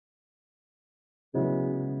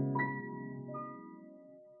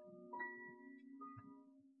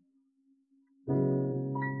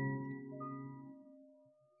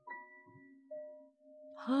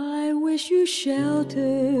wish you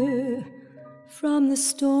shelter from the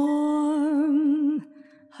storm,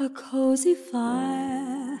 a cozy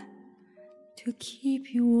fire to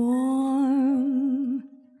keep you warm,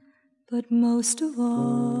 but most of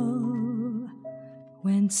all,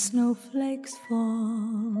 when snowflakes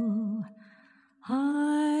fall,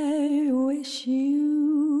 I wish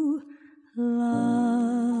you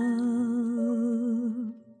love.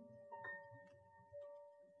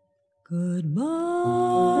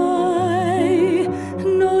 Goodbye,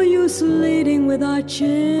 no use leading with our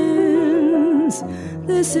chins.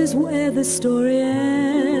 This is where the story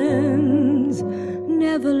ends.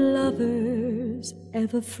 Never lovers,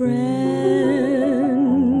 ever friends.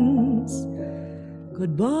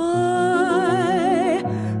 Goodbye,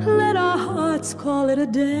 let our hearts call it a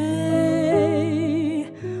day.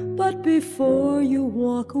 But before you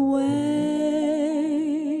walk away,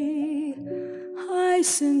 I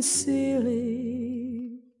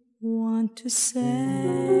sincerely want to say,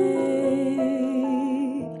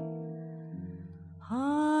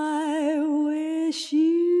 I wish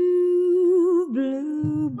you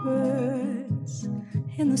bluebirds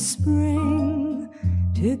in the spring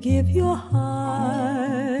to give your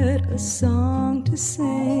heart a song to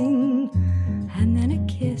sing, and then a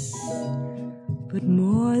kiss. But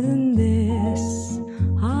more than this,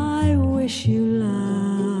 I wish you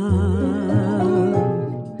love.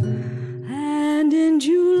 And in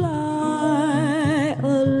July,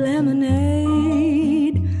 a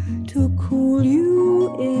lemonade to cool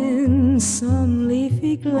you in some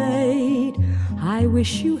leafy glade. I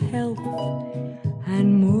wish you health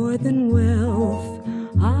and more than wealth.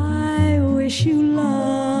 I wish you love.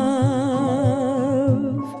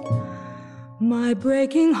 My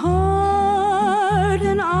breaking heart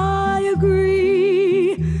and I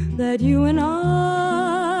agree that you and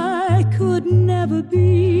I could never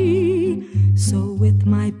be. So with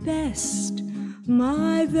my best,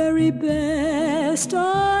 my very best,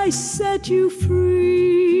 I set you free.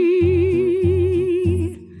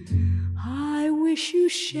 I wish you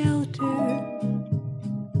shelter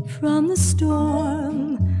from the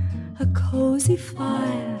storm, a cozy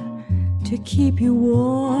fire to keep you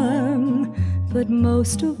warm, but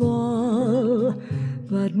most of all,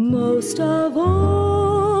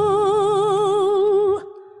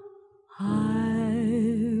 I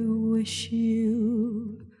wish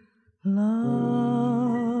you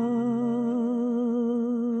love.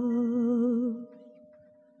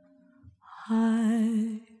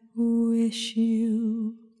 I wish you